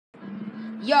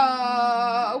Yo,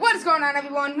 what is going on,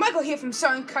 everyone? Michael here from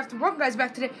Starcraft, and welcome guys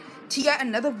back today to yet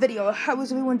another video. How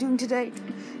is everyone doing today?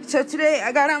 So today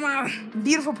I got on my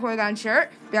beautiful Porygon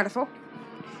shirt, beautiful.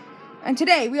 And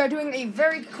today we are doing a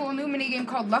very cool new minigame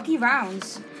called Lucky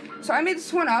Rounds. So I made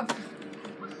this one up.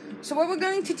 So what we're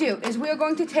going to do is we are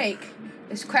going to take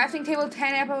this crafting table,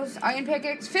 10 apples, iron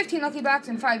pickaxe, 15 lucky blocks,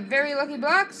 and 5 very lucky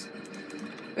blocks.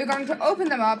 We're going to open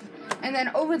them up, and then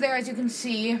over there, as you can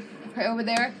see, right over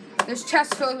there, there's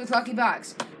chests filled with lucky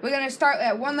blocks. We're going to start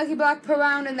at 1 lucky block per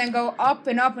round and then go up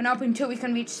and up and up until we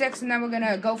can reach 6, and then we're going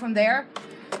to go from there.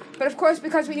 But of course,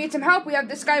 because we need some help, we have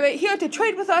this guy right here to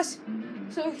trade with us.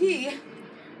 So he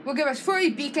will give us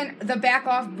Furry Beacon, the Back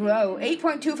Off Bro.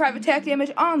 8.25 attack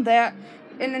damage on that,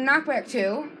 and then knockback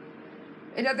 2.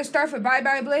 Another star for Bye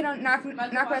Bye Blade on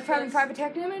knockback 5 and 5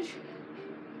 attack damage.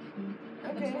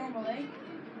 Okay. Normal, eh?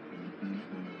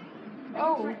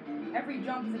 Oh. Every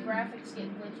jump, the graphics get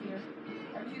glitchier.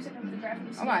 Every few seconds, the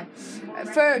graphics Oh my.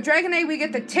 For Dragonite, we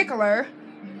get the Tickler.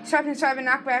 Sharpness 5 and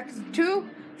knockback 2.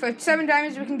 For 7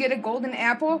 diamonds, we can get a golden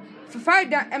apple. For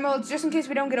 5 emeralds, just in case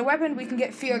we don't get a weapon, we can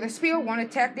get Fear the Spear, 1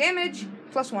 attack damage,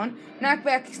 +1.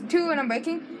 Knockback 2 and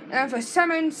unbreaking. And then for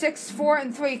 7, 6, 4,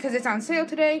 and 3, because it's on sale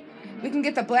today, we can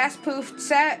get the Blast Proof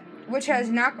set, which has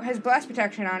blast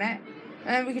protection on it.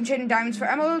 And then we can trade in diamonds for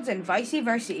emeralds and vice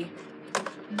versa.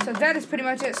 So that is pretty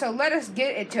much it. So let us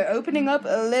get it to opening up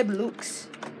Le Blocks.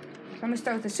 So I'm going to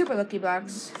start with the super lucky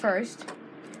blocks first.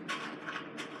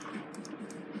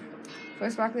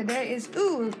 First block of the day is,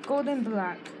 ooh, golden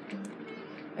block.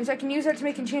 So I can use that to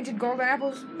make enchanted golden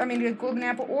apples. I mean, a golden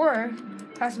apple, or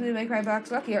possibly make my blocks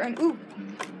luckier. And ooh,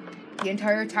 the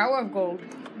entire tower of gold.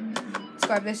 Let's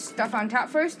grab this stuff on top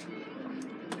first.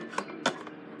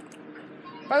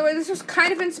 By the way, this was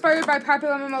kind of inspired by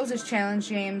popular Mimosas Challenge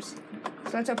games.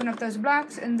 So let's open up those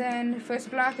blocks, and then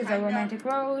first block is a romantic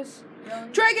rose.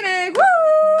 Dragon egg,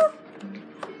 woo!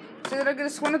 So that'll get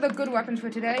us one of the good weapons for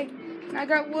today. And I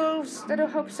got wolves that'll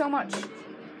help so much.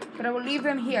 But I will leave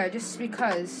them here just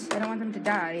because I don't want them to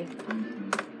die.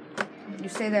 You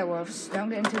stay there, wolves. Don't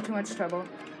get into too much trouble.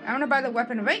 I want to buy the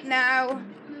weapon right now.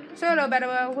 So hello,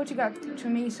 Betterwell. What you got for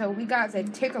me? So we got the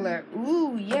Tickler.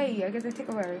 Ooh, yay, I get the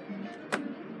Tickler.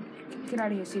 Get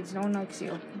out of here, seeds. No one likes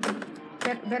you.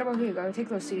 Betterwell, here you go. Take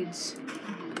those seeds.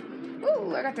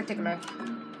 Ooh, I got the Tickler.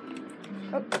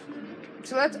 Oh.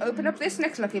 So let's open up this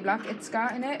next lucky block. It's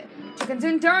got in it chickens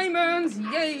and diamonds.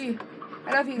 Yay!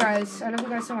 I love you guys. I love you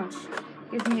guys so much.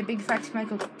 Give me a big fat,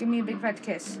 Michael. Give me a big fat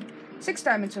kiss. 6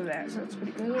 diamonds over there, so that's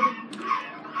pretty good.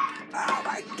 Oh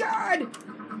my god!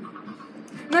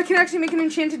 And I can actually make an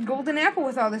enchanted golden apple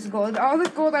with all this gold. All the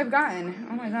gold I've gotten.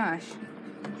 Oh my gosh.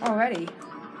 Already.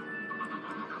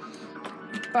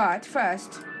 But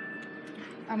first,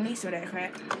 I'm gonna eat some of that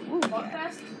crap. Ooh,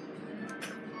 yeah.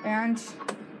 And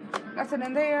nothing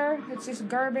in there. It's just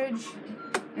garbage.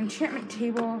 Enchantment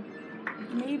table.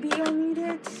 Maybe I'll need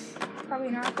it. Probably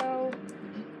not though.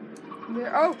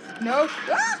 There. Oh no!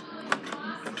 Ah!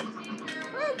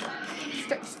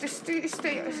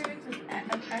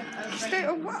 Stay.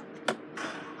 Oh, what?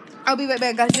 I'll be right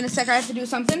back, guys. In a sec, I have to do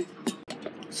something.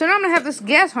 So now I'm gonna have this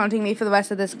gas haunting me for the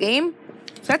rest of this game.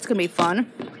 So that's gonna be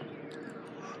fun.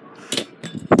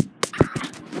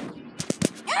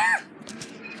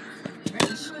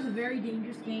 This was a very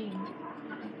dangerous game.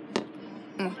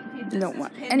 Don't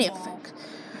want any effect.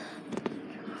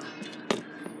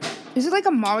 Is it like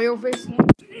a Mario race game?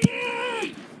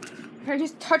 If I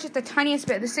just touch it the tiniest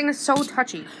bit. This thing is so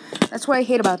touchy. That's what I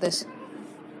hate about this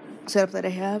setup that I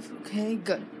have. Okay,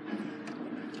 good.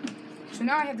 So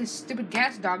now I have this stupid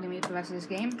gas dogging me for the rest of this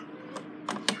game.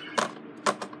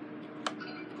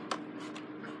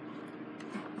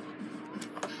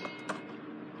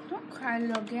 Don't cry,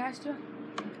 little gaster.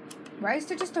 Why is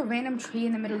there just a random tree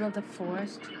in the middle of the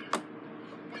forest?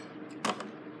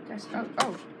 That's,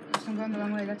 oh, I'm going the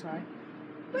wrong way, that's why.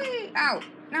 Wait, ow,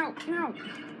 no.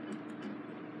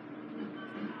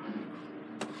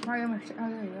 Why am I, oh,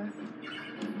 there you go.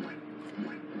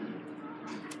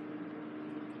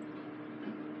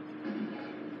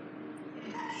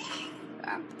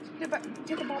 Hit it back,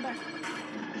 take the ball back.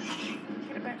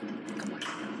 Hit it back, come on.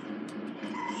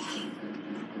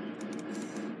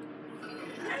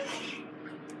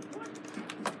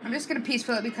 I'm just gonna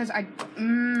peaceful it because I,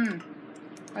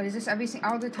 Why does this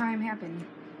all the time happen?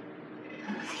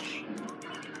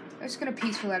 I'm just gonna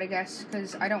peaceful it, I guess,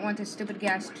 because I don't want this stupid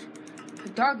gas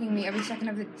dogging me every second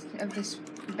of this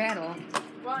battle.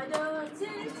 Why does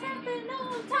this happen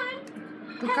all the time?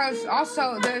 Because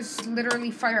also there's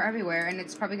literally fire everywhere, and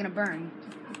it's probably gonna burn.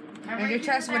 And your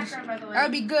chest would that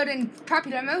would be good in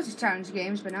popular Moses Challenge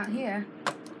games, but not here.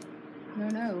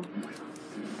 No.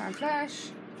 Fire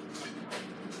flash.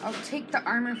 I'll take the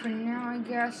armor for now, I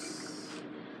guess.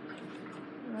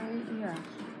 Right? Yeah.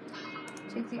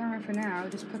 Take the armor for now.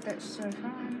 Just put that stuff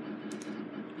on.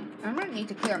 I'm gonna need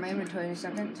to clear out my inventory in a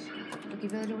second. Lucky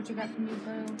villager, what you got from me,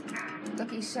 bro?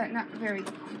 Lucky set, not very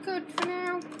good for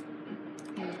now.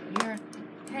 Here.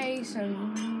 Hey, so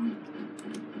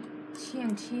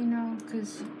TNT, no,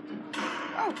 because.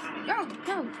 Oh, no,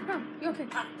 you okay?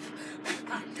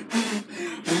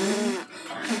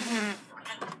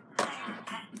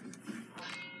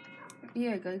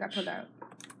 Here you go, you got pulled out.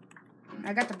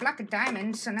 I got the block of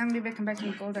diamonds, so now maybe I can buy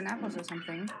some golden apples or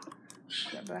something.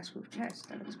 Got blast proof chest,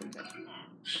 that looks pretty good.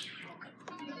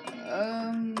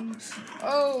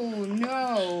 Oh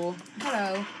no.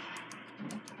 Hello.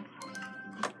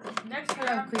 Next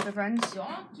Hello, creeper friends.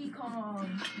 Donkey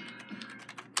Kong.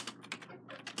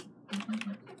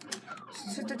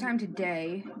 It's just the time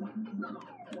today.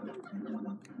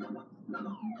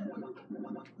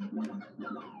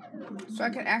 So I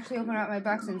can actually open up my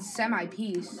box in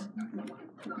semi-peace.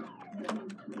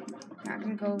 Not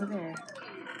gonna go over there.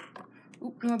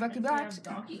 Oop, more Bucky blocks.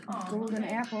 Golden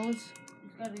apples.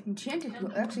 Enchanted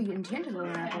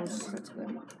golden apples. That's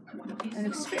good. An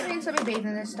experience of me bathing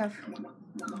in this stuff.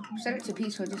 Set it to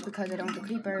peaceful just because I don't want the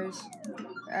creepers.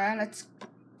 Let's.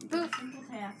 Boop.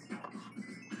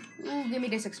 Ooh, give me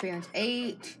this experience.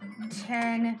 8,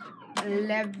 10,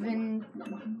 11,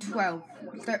 12.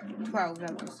 12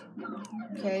 levels.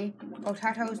 Okay.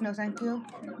 Potatoes, no thank you.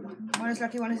 One is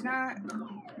lucky, one is not.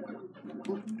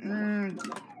 Ooh,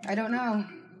 I don't know.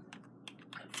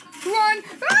 Run!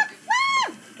 Ah!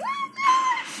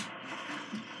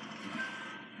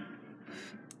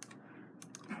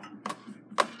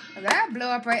 That blew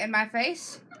up right in my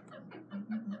face.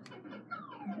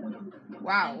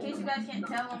 Wow. In case you guys can't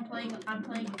tell, I'm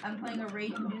playing a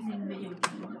rage-inducing video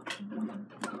game.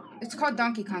 It's called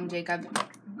Donkey Kong, Jacob.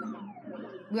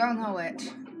 We all know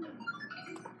it.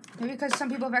 Maybe because some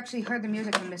people have actually heard the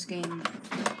music from this game.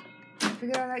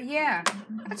 Figured out that, yeah,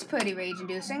 that's pretty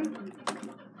rage-inducing.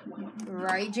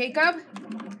 Right, Jacob?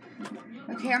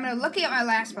 Okay, I'm gonna look at my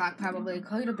last block probably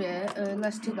quite a bit.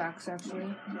 Less 2 blocks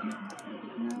actually.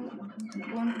 No,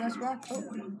 1 last block. Oh.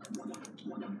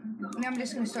 Now I'm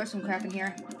just gonna start some crap in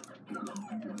here.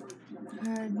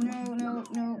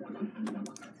 No.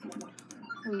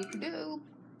 What we can do?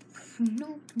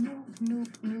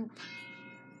 Nope.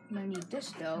 I need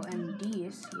this though, and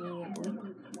these.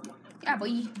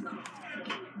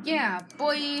 Yeah,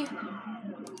 boy.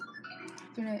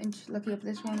 Gonna lucky up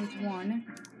this one with 1.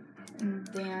 And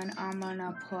then I'm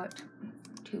gonna put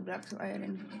 2 blocks of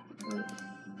iron.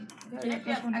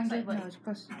 Plus 100? No, it's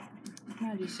plus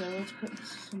 90, so let's put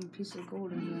some pieces of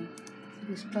gold in here.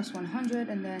 This plus 100,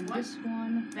 and then this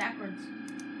one. Backwards.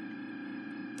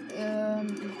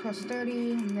 Plus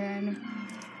 30, and then.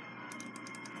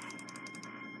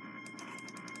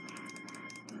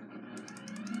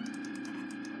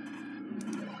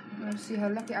 Let's see how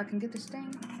lucky I can get this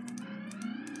thing.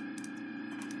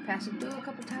 Pass it through a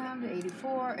couple times,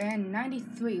 84 and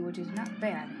 93, which is not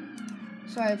bad.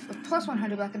 So I have a plus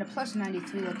 100 block and a plus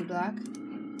 93 lucky block.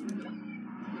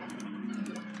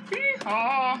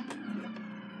 Hee-haw!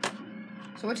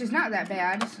 So which is not that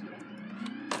bad.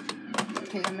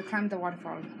 Okay, I'm gonna climb the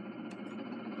waterfall.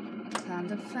 Climb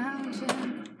the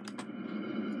fountain.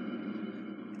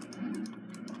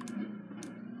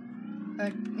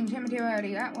 Enchantment material, I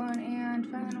already got one, and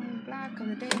final block of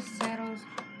the day, saddles,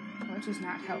 which is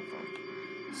not helpful.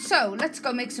 So, let's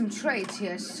go make some trades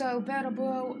here. So, Battle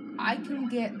Bro, I can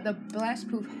get the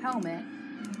blast-proof helmet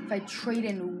if I trade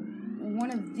in one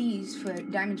of these for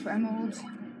diamonds for emeralds.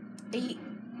 8.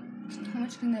 How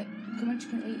much can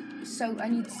 8? So, I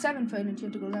need 7 for an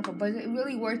enchanted gold apple. But is it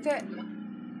really worth it?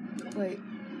 Wait,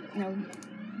 no.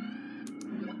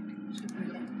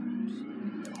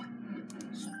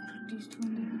 These 2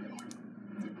 in there.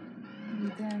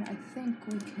 And then I think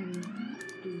we can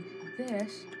do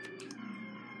this.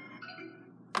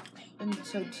 And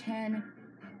so 10,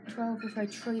 12. If I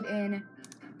trade in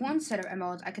 1 set of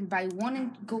emeralds, I can buy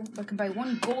 1 gold. I can buy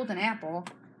 1 golden apple,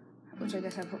 which I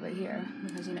guess I put right here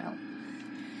because you know.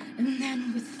 And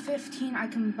then with 15, I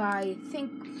can buy, I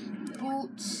think,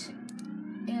 boots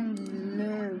and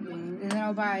leggings. And then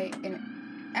I'll buy an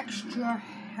extra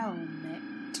helmet.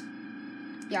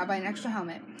 Yeah, I'll buy an extra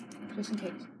helmet just in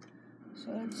case.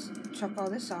 So let's chop all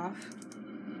this off.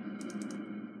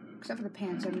 Except for the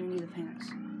pants. I'm gonna need the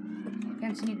pants.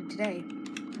 Pants needed today.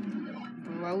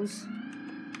 Bros.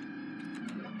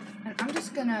 And I'm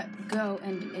just gonna go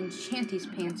and enchant these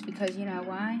pants because you know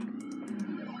why?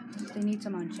 They need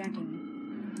some enchanting.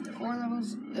 4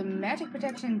 levels. Magic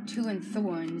Protection 2 and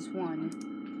Thorns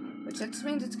 1. Which that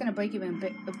means it's gonna break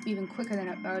even quicker than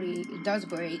it does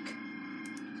break. So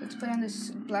let's put on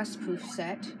this Blast-Proof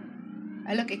set.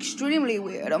 I look extremely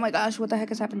weird. Oh my gosh, what the heck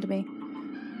has happened to me?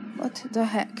 What the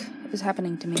heck is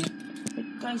happening to me?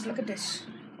 Wait, guys, look at this.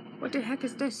 What the heck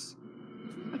is this?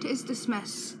 What is this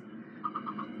mess?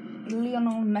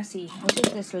 Lionel Messi. What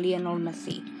is this Lionel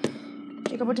Messi?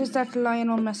 Jacob, what is that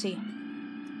Lionel Messi?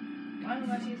 Lionel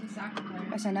Messi is a soccer player.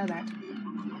 Yes, I know that.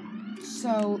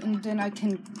 So, and then I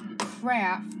can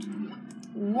craft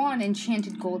 1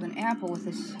 enchanted golden apple with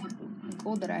this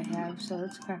gold that I have. So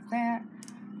let's craft that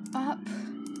up.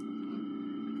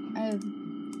 I have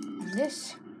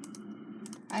this.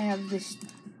 I have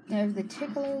the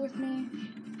tickler with me.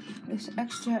 This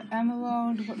extra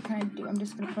emerald. What can I do? I'm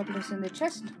just gonna put this in the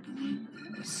chest.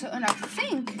 So, and I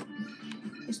think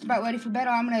just about ready for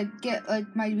battle. I'm gonna get like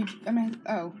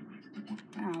ow.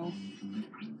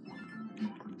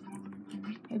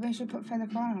 Maybe I should put feather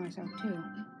fall on myself too.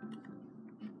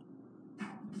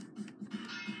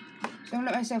 So I'm gonna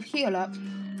let myself heal up.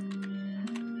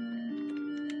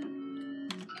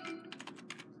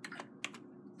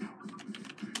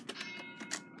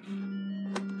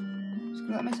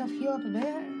 Let myself heal up a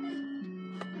bit.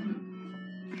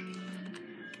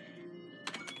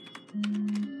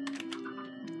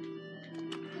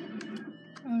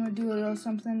 I'm gonna do a little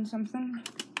something.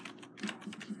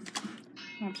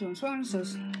 I'm doing swing, so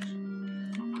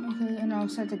okay, and I'll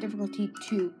set the difficulty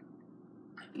to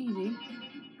easy.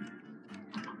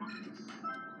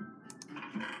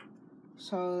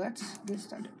 So let's get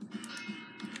started.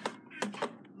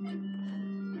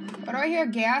 What do I hear?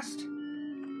 Gassed?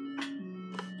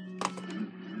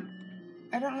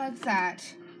 I don't like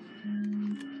that.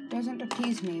 Doesn't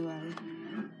appease me well.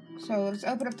 So let's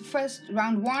open up the first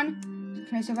round 1.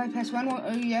 Can I survive past 1 more?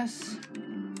 Oh yes.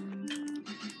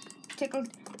 Tickled.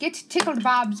 Get tickled,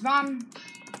 Bob's mom.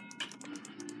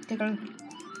 Tickle.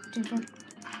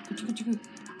 Kuchu.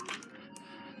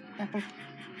 Apple.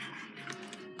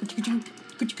 Kuchu.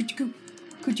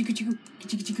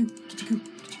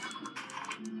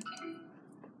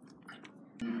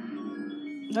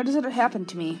 Why does it happen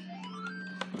to me?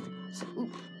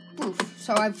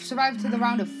 So I've survived to the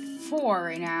round of 4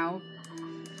 right now.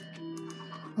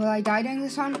 Will I die during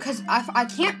this round? Because I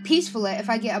can't peaceful it if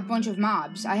I get a bunch of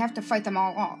mobs. I have to fight them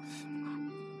all off.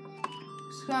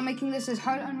 So I'm making this as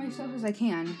hard on myself as I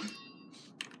can.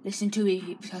 Listen to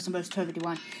me, Customers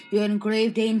 1251. You're in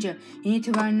grave danger. You need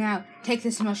to run now. Take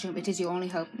this mushroom. It is your only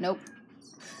hope. Nope.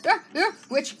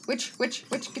 Witch. Get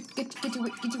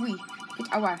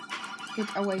away. Get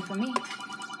away from me.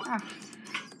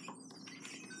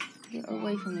 Get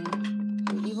away from me.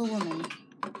 You evil woman.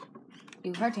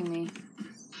 You're hurting me.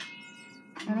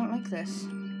 I don't like this.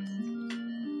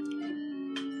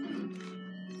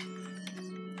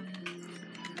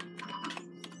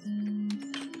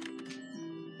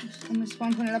 I'm gonna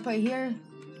spawn point it up right here.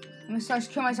 I'm gonna start to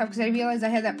kill myself because I realized I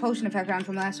had that potion effect on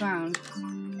from last round.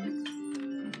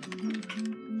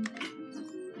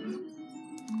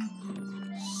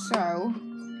 So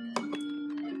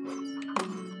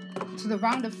to the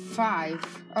round of 5.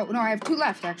 Oh no, I have 2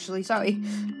 left actually. Sorry.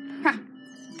 Ha.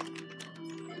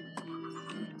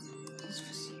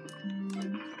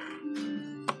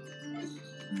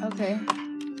 Okay.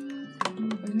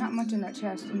 There's not much in that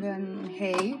chest. And then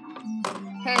hey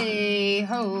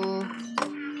ho.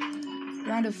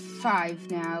 Round of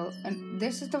 5 now. And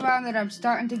this is the round that I'm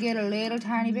starting to get a little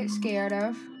tiny bit scared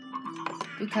of.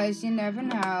 Because you never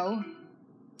know.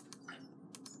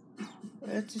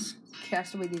 Let's just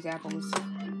cast away these apples.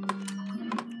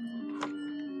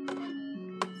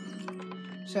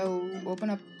 So,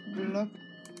 open up, look.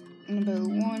 Number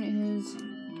 1 is...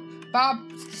 Bob,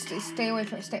 stay away.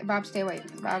 Bob, stay away.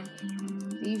 Bob,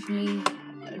 leave me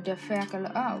the fuck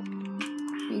alone. Oh,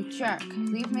 you jerk.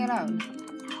 Leave me alone.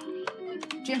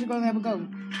 Gentle girl, never go.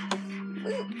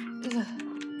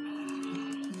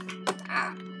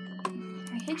 I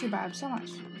hate you, Bob, so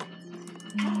much.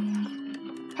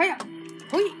 Hiya!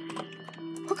 Hoi!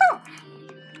 Hookah!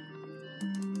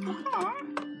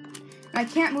 I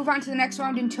can't move on to the next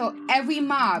round until every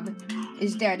mob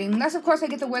is dead. Unless, of course, I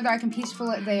get the wither, I can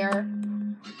peaceful it there.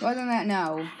 But other than that,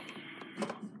 no.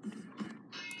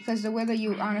 Because the wither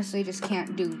you honestly just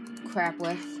can't do crap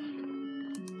with.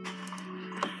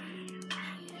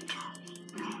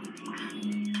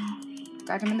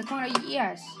 Got him in the corner,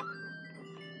 yes.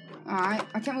 Alright,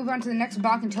 I can't move on to the next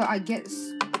block until I get,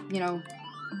 you know,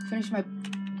 finish my...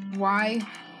 Why?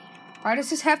 Why does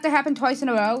this have to happen twice in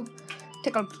a row?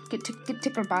 Tickled. Get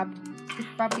tickled, Bob.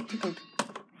 Bob, get tickled.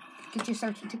 Get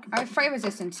yourself tickled. I have fire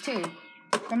resistance, too.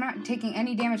 I'm not taking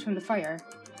any damage from the fire,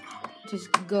 which is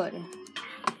good.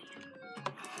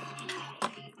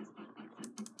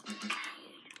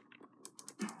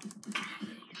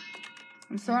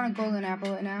 I'm throwing a golden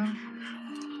apple right now.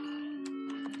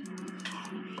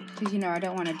 Because, you know, I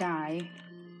don't want to die.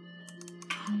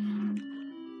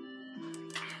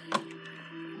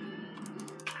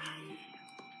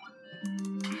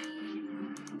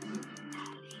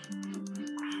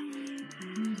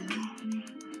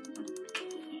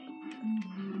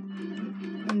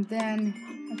 And then,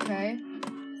 okay.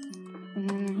 And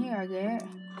then here I get.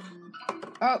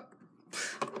 Oh.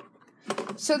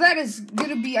 So that is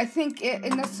gonna be, I think, it,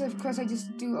 unless of course I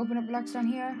just do open up blocks down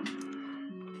here.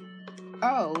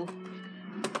 Oh.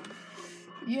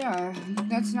 Yeah,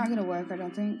 that's not gonna work, I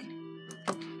don't think.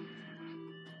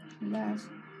 That's.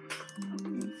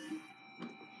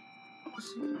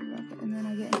 And then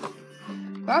I get.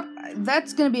 Well,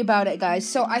 that's gonna be about it, guys.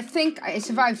 So I think I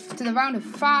survived to the round of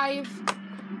 5.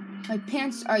 My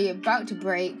pants are about to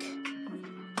break.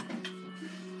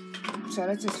 So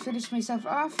let's just finish myself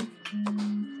off.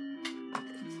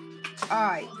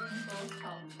 Alright.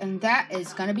 And that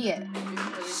is gonna be it.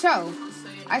 So,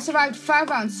 I survived 5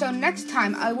 rounds. So next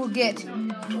time I will get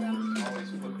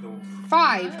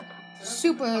 5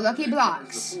 super lucky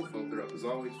blocks.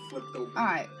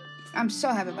 Alright. I'm so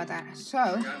happy about that.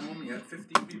 So,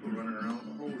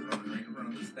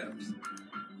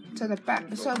 so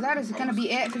that is gonna be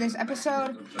it for this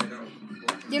episode.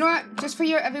 You know what? Just for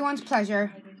everyone's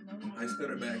pleasure. I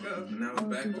stood it back up, and now it's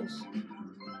back open.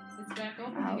 It's back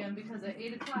open again because at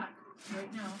 8 o'clock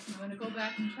right now, I'm going to go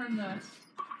back and turn the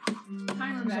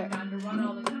timer back on to run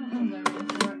all the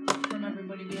chemicals from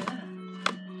everybody being in it.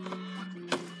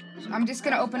 So I'm just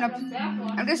gonna open up.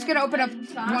 I'm just gonna open up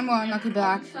one more unlucky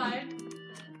block.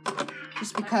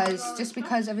 Just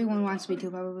because everyone wants me to,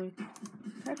 probably.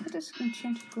 Can I put this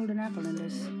enchanted golden apple in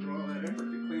this?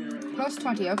 Plus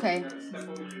 20. Okay.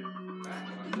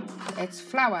 It's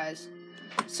flowers.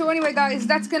 So anyway, guys,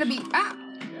 that's gonna be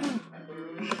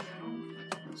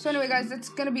So anyway, guys, that's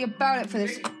gonna be about it for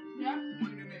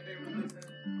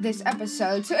this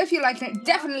episode. So if you liked it,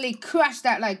 definitely crush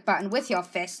that like button with your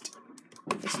fist.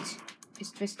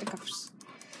 Fisticuffs.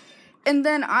 And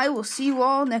then I will see you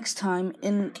all next time.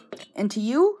 And to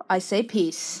you, I say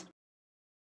peace.